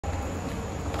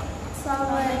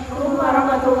Assalamualaikum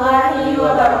warahmatullahi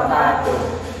wabarakatuh.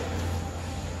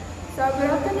 So good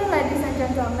afternoon, ladies and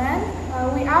gentlemen.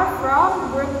 We are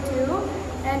from Group 2,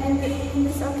 and in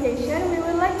this occasion, we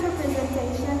would like to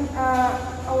presentation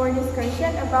our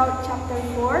discussion about Chapter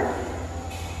 4,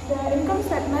 the income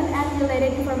statement and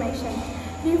related information.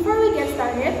 Before we get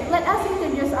started, let us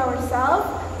introduce ourselves.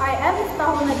 I am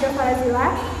Miftahul Najwa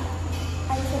Farazilah.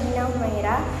 I'm Shabina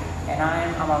Humaira. And I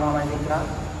am Ammar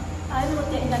Dzikra. I'm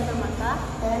Mutia, Intan, Permata.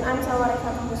 And I'm Salwa,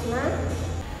 Raisatul, Husna.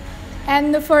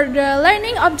 And for the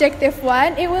learning objective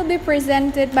 1, it will be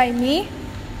presented by me.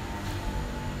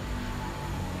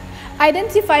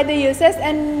 Identify the uses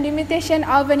and limitation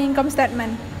of an income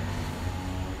statement.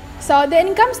 So the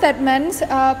income statement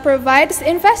provides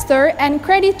investor and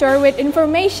creditor with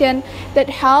information that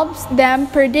helps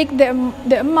them predict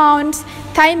the amounts,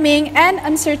 timing, and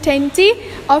uncertainty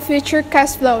of future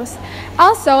cash flows.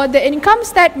 Also, the income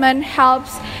statement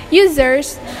helps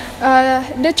users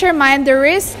determine the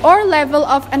risk or level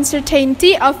of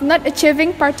uncertainty of not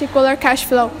achieving particular cash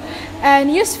flow. And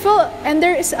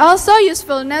there is also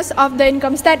usefulness of the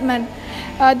income statement.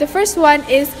 The first one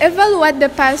is evaluate the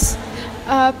past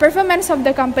performance of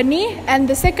the company, and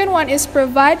the second one is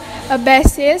provide a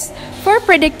basis for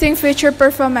predicting future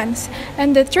performance,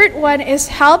 and the third one is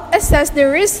help assess the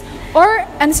risk or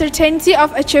uncertainty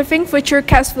of achieving future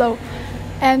cash flow.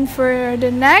 And for the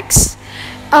next,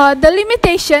 the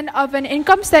limitation of an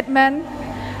income statement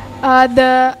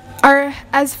are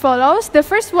as follows. The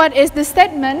first one is the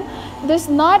statement does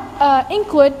not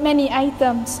include many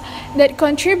items that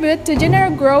contribute to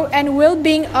general growth and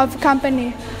well-being of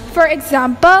company. For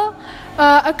example,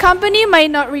 a company might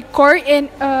not record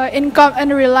income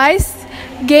unrealized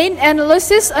gain and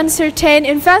losses on certain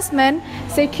investment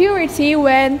security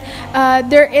when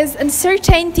there is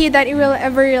uncertainty that it will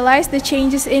ever realize the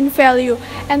changes in value.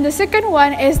 And the second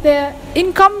one is the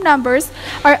income numbers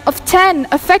are often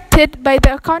affected by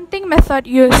the accounting method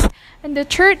used. And the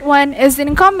third one is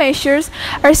income measures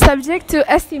are subject to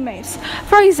estimates.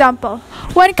 For example,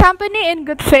 one company in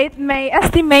good faith may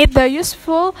estimate the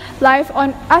useful life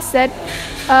on asset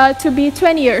to be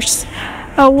 20 years,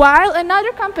 while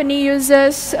another company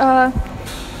uses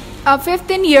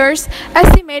 15 years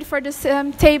estimate for the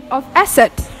same type of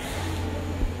asset.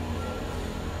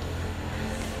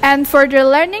 And for the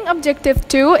learning objective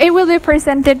 2, it will be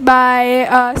presented by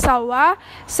Salwa.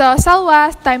 So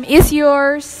Salwa, time is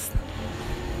yours.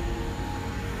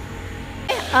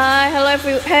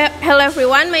 Hello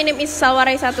everyone, my name is Salwa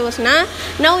Raisatul.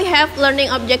 Now we have learning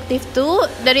objective 2,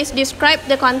 that is describe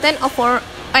the content of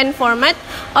and format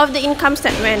of the income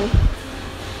statement.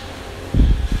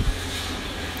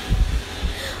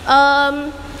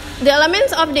 The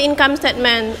elements of the income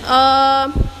statement.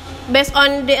 Based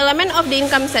on the element of the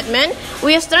income statement,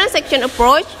 we use transaction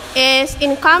approach as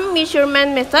income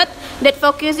measurement method that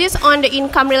focuses on the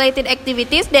income related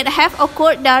activities that have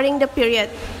occurred during the period.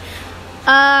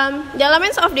 The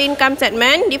elements of the income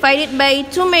statement divided by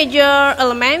two major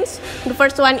elements. The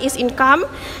first one is income,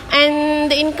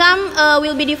 and the income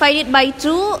will be divided by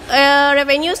two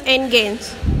revenues and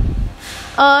gains.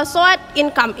 So what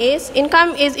income is?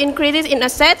 Income is increases in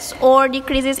assets or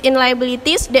decreases in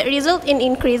liabilities that result in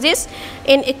increases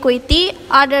in equity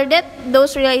other than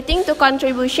those relating to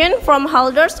contribution from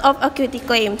holders of equity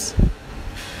claims.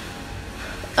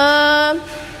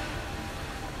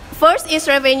 First is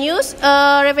revenues.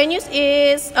 Revenues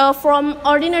is from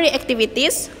ordinary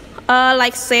activities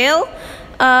like sale,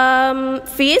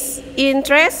 fees,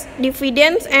 interest,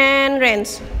 dividends, and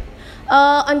rents.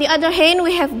 On the other hand,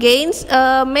 we have gains,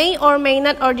 may or may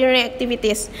not ordinary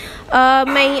activities.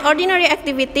 May ordinary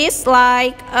activities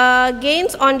like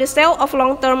gains on the sale of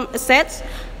long-term assets.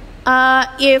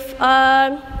 If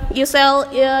you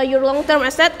sell your long-term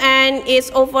asset and it's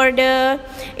over the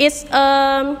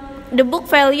book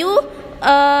value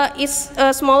is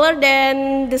smaller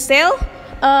than the sale,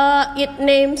 it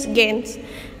names gains.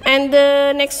 And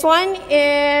the next one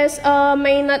is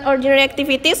may not ordinary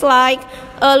activities like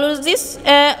losses,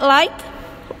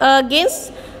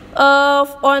 gains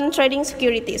on trading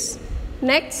securities.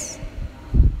 Next.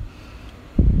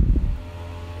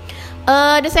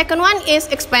 The second one is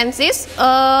expenses.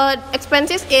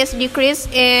 Expenses is decrease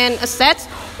in assets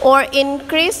or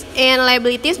increase in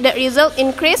liabilities that result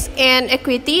in increase in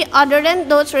equity other than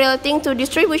those relating to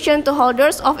distribution to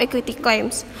holders of equity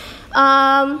claims.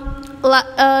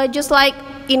 Just like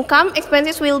income,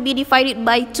 expenses will be divided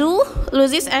by two,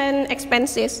 losses and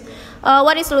expenses.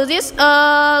 What is losses?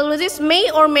 Losses may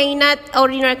or may not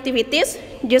ordinary activities,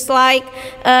 just like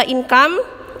income,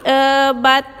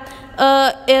 but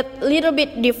a little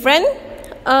bit different.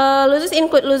 Losses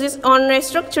include losses on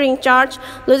restructuring charge,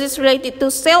 losses related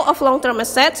to sale of long-term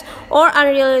assets, or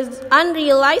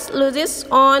unrealized losses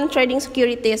on trading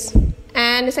securities.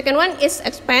 And the second one is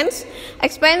expense.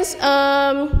 Expense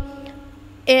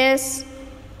is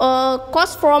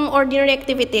cost from ordinary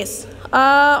activities.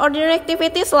 Ordinary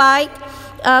activities like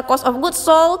cost of goods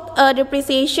sold,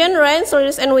 depreciation, rent,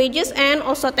 salaries and wages, and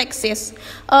also taxes.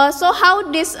 So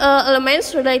how these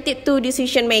elements related to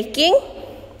decision making?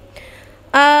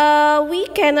 We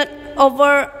cannot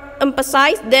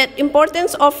overemphasize the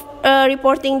importance of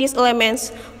reporting these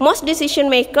elements. Most decision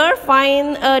makers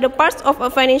find the parts of a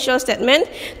financial statement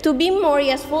to be more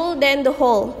useful than the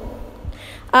whole.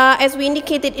 As we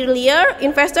indicated earlier,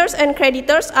 investors and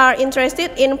creditors are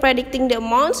interested in predicting the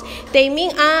amounts,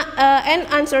 timing, and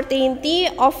uncertainty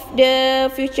of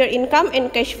the future income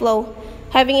and cash flow.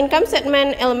 Having income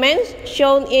statement elements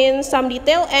shown in some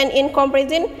detail and in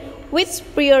comparison with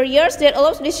prior years that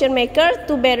allows decision makers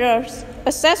to better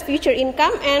assess future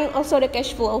income and also the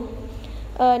cash flow.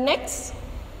 Next.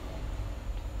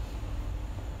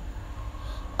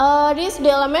 This is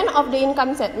the element of the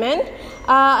income statement.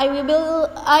 I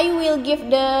will give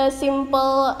the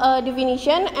simple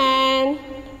definition, and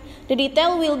the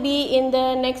detail will be in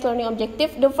the next learning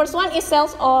objective. The first one is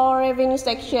sales or revenue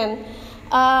section.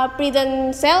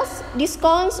 Present sales,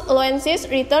 discounts, allowances,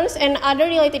 returns, and other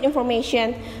related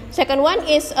information. Second one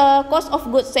is cost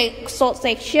of goods sold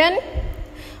section.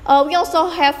 We also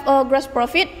have gross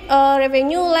profit,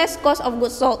 revenue less cost of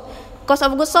goods sold. Cost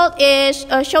of goods sold is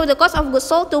show the cost of goods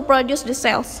sold to produce the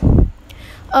sales.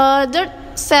 Third,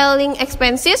 selling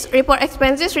expenses, report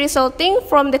expenses resulting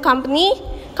from the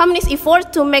company's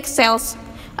effort to make sales.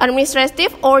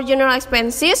 Administrative or general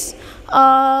expenses,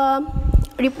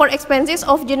 report expenses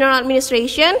of general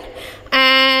administration.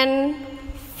 And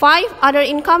 5, other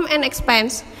income and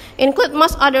expense, include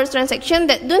most other transactions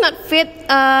that do not fit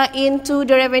into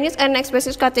the revenues and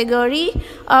expenses category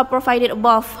provided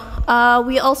above.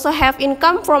 We also have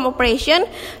income from operation,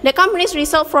 the company's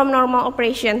result from normal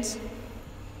operations.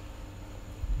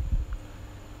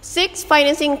 6,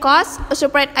 financing costs, a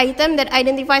separate item that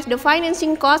identifies the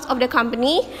financing cost of the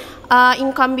company.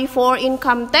 Income before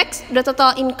income tax, the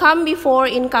total income before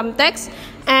income tax,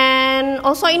 and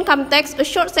also income tax, a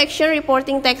short section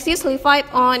reporting taxes levied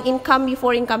on income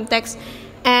before income tax.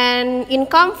 And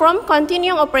income from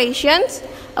continuing operations,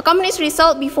 a company's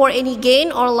result before any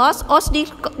gain or loss or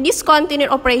discontinued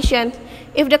operations.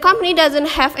 If the company doesn't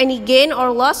have any gain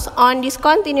or loss on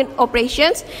discontinued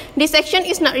operations, this section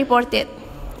is not reported.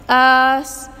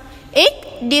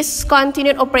 8,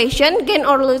 discontinued operation, gain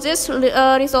or losses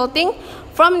resulting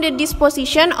from the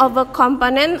disposition of a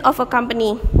component of a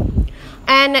company.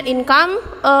 And net income,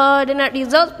 the net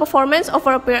result performance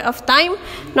over a period of time,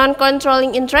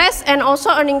 non-controlling interest, and also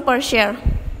earning per share.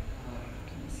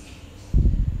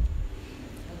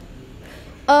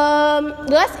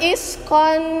 The last is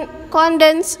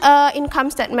condensed income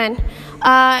statement.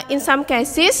 In some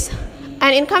cases,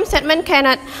 an income statement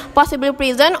cannot possibly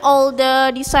present all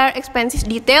the desired expenses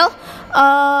detail.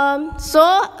 So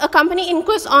a company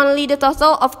includes only the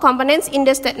total of components in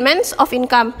the statements of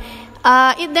income.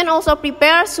 It then also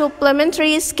prepares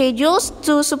supplementary schedules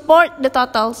to support the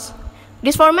totals.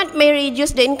 This format may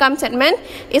reduce the income statement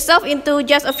itself into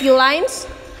just a few lines.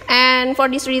 And for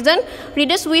this reason,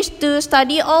 readers wish to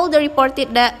study all the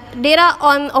reported data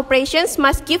on operations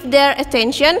must give their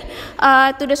attention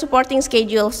to the supporting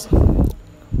schedules.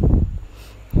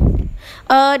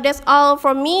 That's all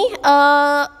from me.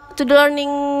 To the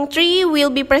learning 3 will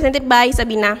be presented by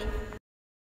Shabina.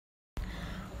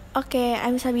 Okay,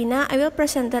 I'm Shabina. I will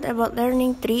present about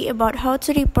learning 3 about how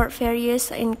to report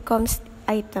various income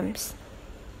items.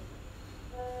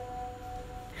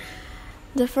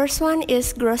 The first one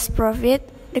is gross profit.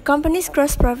 The company's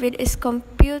gross profit is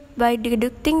computed by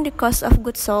deducting the cost of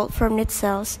goods sold from net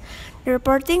sales. The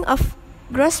reporting of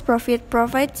gross profit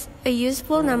provides a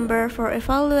useful number for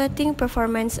evaluating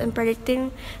performance and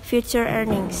predicting future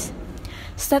earnings.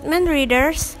 Statement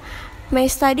readers may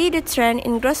study the trend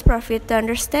in gross profit to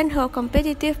understand how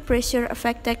competitive pressure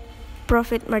affected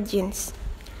profit margins.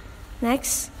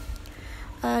 Next,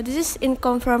 this is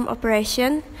income from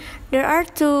operation. There are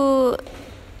two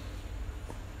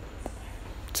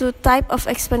types of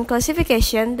expense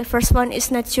classification. The first one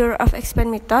is nature of expense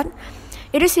method.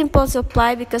 It is simple to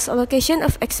apply because allocation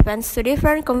of expense to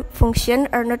different functions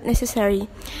are not necessary.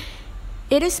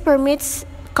 It permits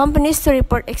companies to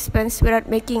report expense without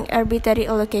making arbitrary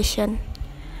allocation.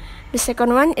 The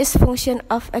second one is function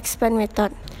of expense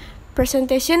method.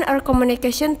 Presentation are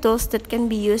communication tools that can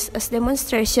be used as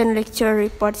demonstration, lecture,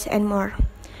 reports, and more.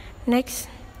 Next.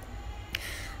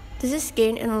 This is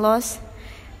gain and loss.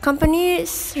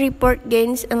 Companies report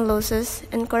gains and losses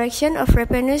and correction of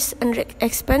revenues and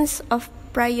expense of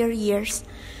prior years.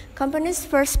 Companies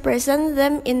first present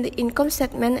them in the income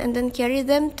statement and then carry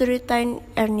them to retained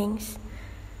earnings.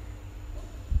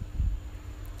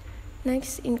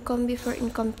 Next, income before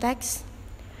income tax.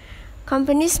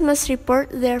 Companies must report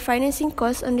their financing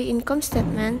costs on the income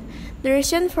statement. The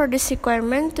reason for this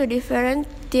requirement to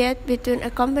differentiate between a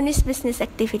company's business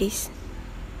activities.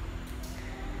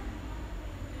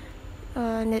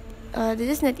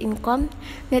 This is net income.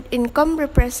 Net income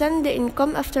represents the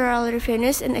income after all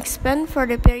revenues and expense for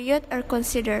the period are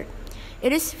considered.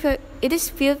 It is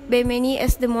viewed by many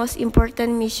as the most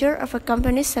important measure of a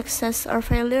company's success or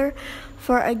failure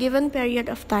for a given period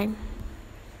of time.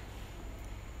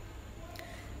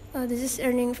 This is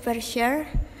earnings per share,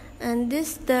 and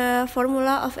this is the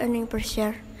formula of earning per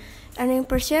share. Earning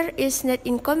per share is net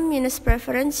income minus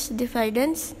preference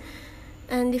dividends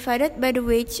and divided by the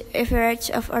wage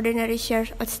average of ordinary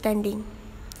shares outstanding.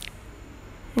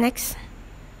 Next.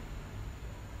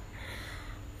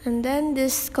 And then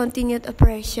discontinued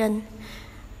operation.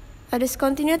 A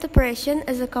discontinued operation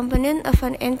is a component of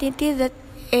an entity that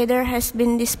either has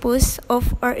been disposed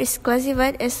of or is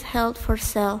classified as held for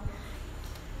sale.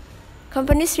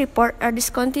 Companies report a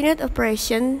discontinued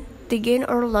operation, the gain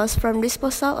or loss from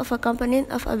disposal of a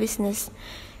component of a business.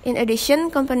 In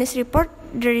addition, companies report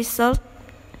the result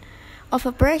of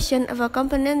operation of a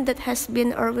component that has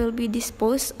been or will be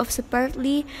disposed of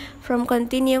separately from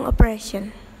continuing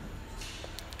operation.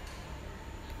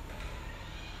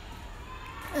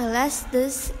 Last,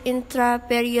 this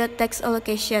intra-period tax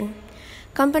allocation.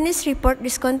 Companies report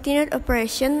discontinued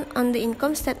operation on the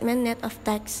income statement net of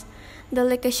tax. The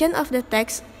allocation of the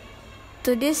tax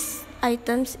to these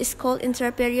items is called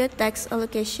intra-period tax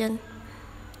allocation.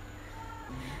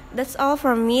 That's all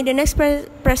from me. The next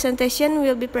presentation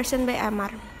will be presented by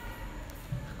Ammar.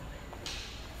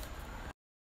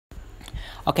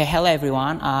 Okay, hello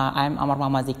everyone. I'm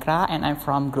Ammar Dzikra and I'm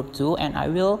from Group 2 and I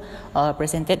will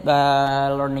present it by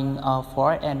learning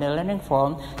 4 and the learning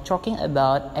form talking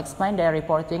about explain the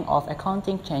reporting of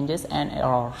accounting changes and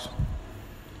errors.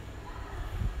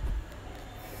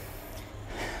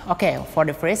 Okay, for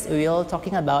the first, we will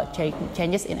talking about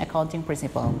changes in accounting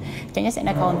principle. Changes in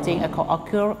accounting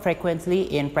occur frequently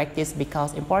in practice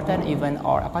because important event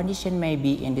or a condition may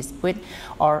be in dispute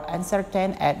or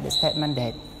uncertain at the statement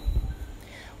date.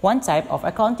 One type of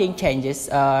accounting changes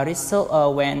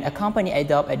result when a company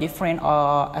adopts a different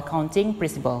accounting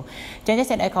principle.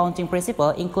 Changes in accounting principle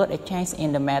include a change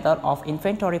in the method of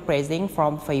inventory pricing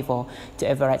from FIFO to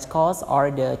average cost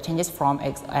or the changes from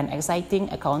an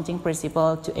existing accounting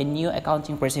principle to a new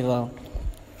accounting principle.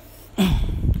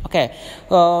 Okay,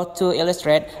 to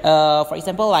illustrate, for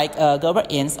example, like Global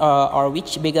Inc. or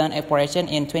which began operation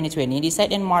in 2020,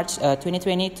 decided in March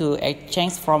 2020 to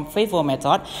change from FIFO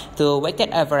method to weighted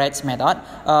average method.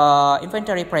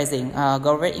 Inventory pricing,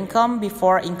 Global income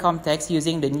before income tax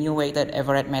using the new weighted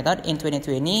average method in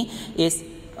 2020 is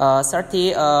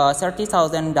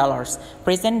 $30,000.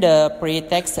 Present the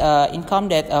pre-tax income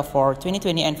that for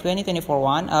 2020 and 2024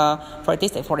 one. For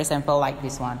example, like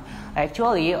this one.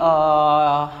 Actually,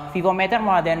 FIFO method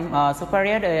more than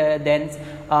superior than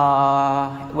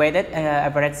weighted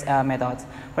average methods.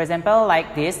 For example,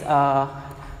 like this,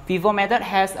 FIFO method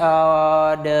has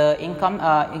the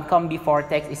income before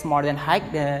tax is more than high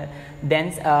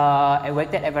than a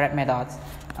weighted average method.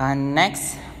 And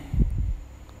next.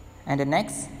 And the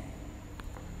next,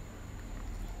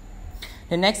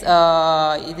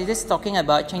 it is talking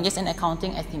about changes in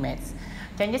accounting estimates.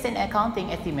 Changes in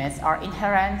accounting estimates are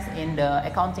inherent in the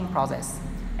accounting process.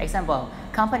 Example,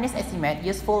 companies estimate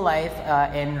useful life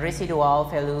and residual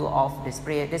value of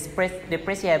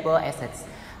depreciable assets,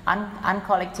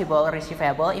 uncollectible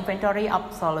receivable, inventory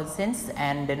obsolescence,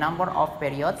 and the number of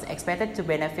periods expected to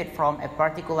benefit from a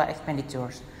particular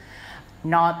expenditures.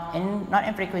 Not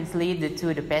infrequently due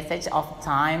to the passage of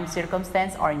time,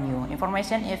 circumstance, or new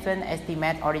information, even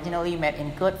estimate originally made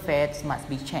in good faith must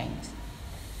be changed.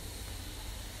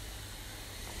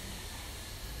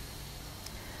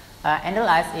 And the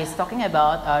last is talking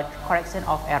about correction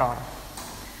of error.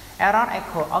 Error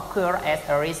occur as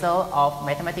a result of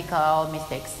mathematical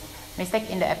mistakes. Mistake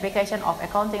in the application of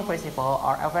accounting principle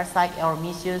or oversight or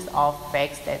misuse of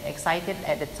facts that excited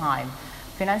at the time.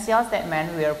 Financial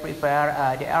statement will prepare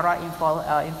the error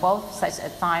involve such a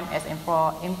time as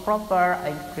improper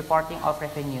reporting of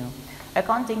revenue,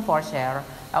 accounting for share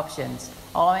options,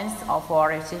 allowance for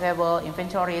receivable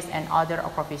inventories, and other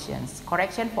provisions.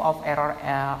 Correction of error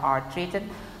are treated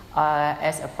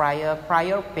as a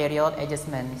prior period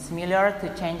adjustment, similar to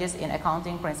changes in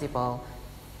accounting principle.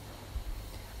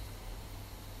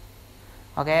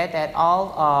 Okay, that's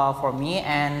all for me,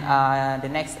 and the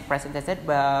next presentation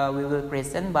we will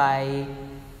present by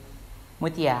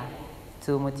Mutia.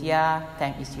 To Mutia,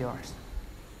 thank is yours.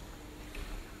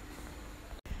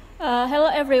 Hello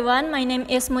everyone, my name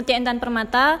is Mutia Intan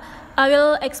Permata. I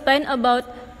will explain about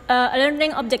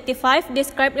learning objective 5,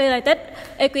 describe related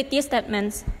equity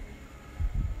statements.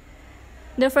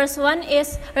 The first one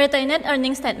is retained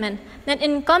earnings statement. Net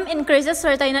income increases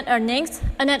retained earnings,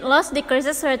 a net loss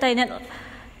decreases retained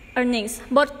earnings.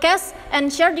 Both cash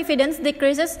and share dividends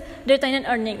decreases retained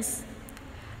earnings.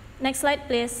 Next slide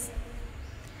please.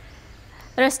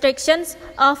 Restrictions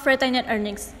of retained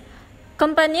earnings.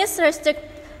 Companies restrict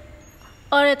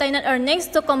or retained earnings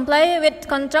to comply with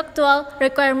contractual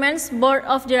requirements, board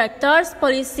of directors,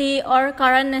 policy, or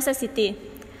current necessity.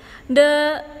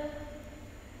 The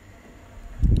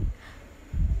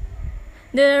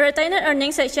retained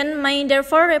earnings section may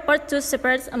therefore report two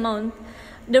separate amounts.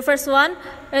 The first one,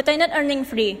 retained earning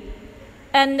free,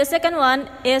 and the second one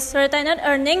is retained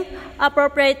earning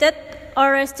appropriated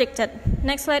or restricted.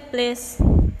 Next slide, please.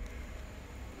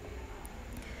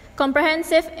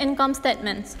 Comprehensive income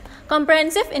statements.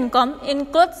 Comprehensive income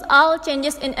includes all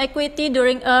changes in equity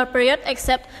during a period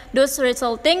except those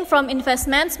resulting from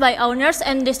investments by owners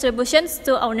and distributions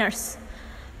to owners.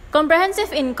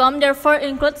 Comprehensive income therefore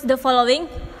includes the following: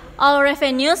 all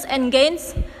revenues and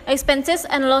gains, expenses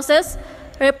and losses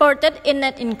reported in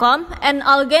net income, and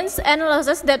all gains and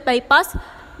losses that bypass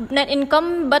net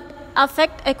income but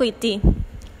affect equity.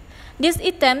 These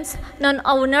items,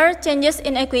 non-owner changes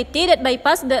in equity that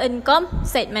bypass the income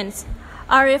statements,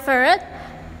 are referred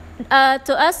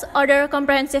to as other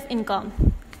comprehensive income.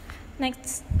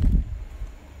 Next.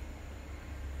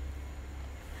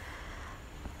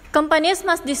 Companies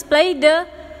must display the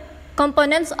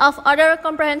components of other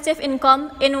comprehensive income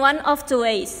in one of two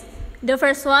ways. The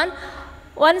first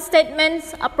one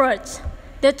statement approach.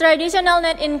 The traditional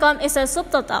net income is a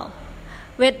subtotal,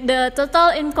 with the total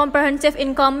in comprehensive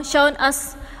income shown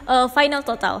as a final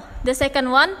total. The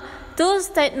second one,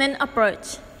 two-statement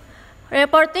approach.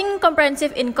 Reporting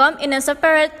comprehensive income in a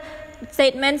separate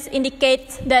statement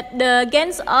indicates that the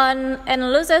gains on and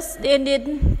losses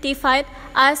identified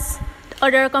as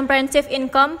other comprehensive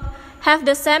income have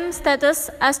the same status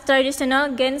as traditional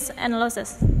gains and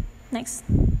losses. Next.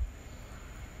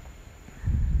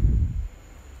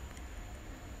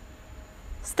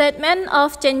 Statement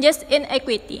of changes in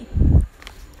equity.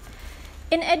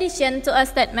 In addition to a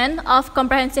statement of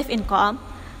comprehensive income,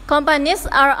 companies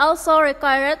are also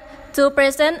required to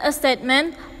present a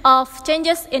statement of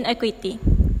changes in equity.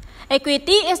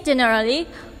 Equity is generally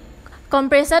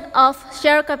composed of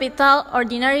share capital,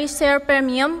 ordinary share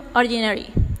premium,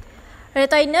 ordinary,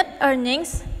 retained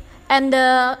earnings, and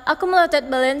the accumulated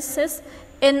balances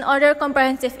in other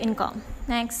comprehensive income.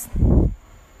 Next.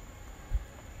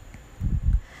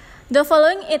 The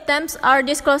following items are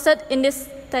disclosed in these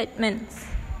statements.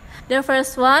 The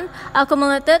first one,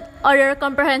 accumulated other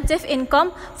comprehensive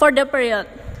income for the period.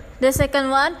 The second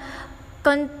one,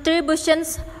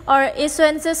 contributions or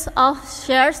issuances of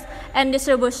shares and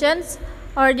distributions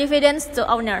or dividends to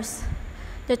owners.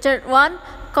 The third one,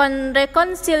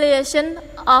 reconciliation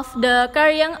of the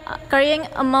carrying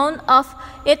amount of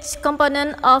each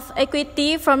component of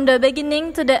equity from the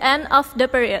beginning to the end of the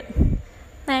period.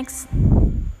 Next.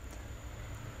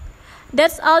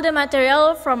 That's all the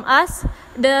material from us.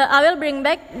 I will bring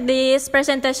back this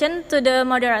presentation to the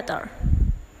moderator.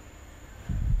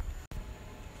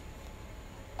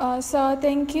 So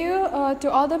thank you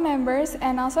to all the members,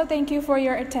 and also thank you for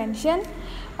your attention.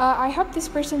 I hope this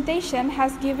presentation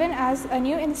has given us a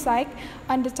new insight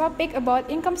on the topic about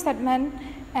income statement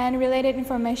and related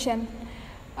information.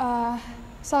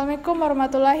 Assalamualaikum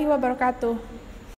warahmatullahi wabarakatuh.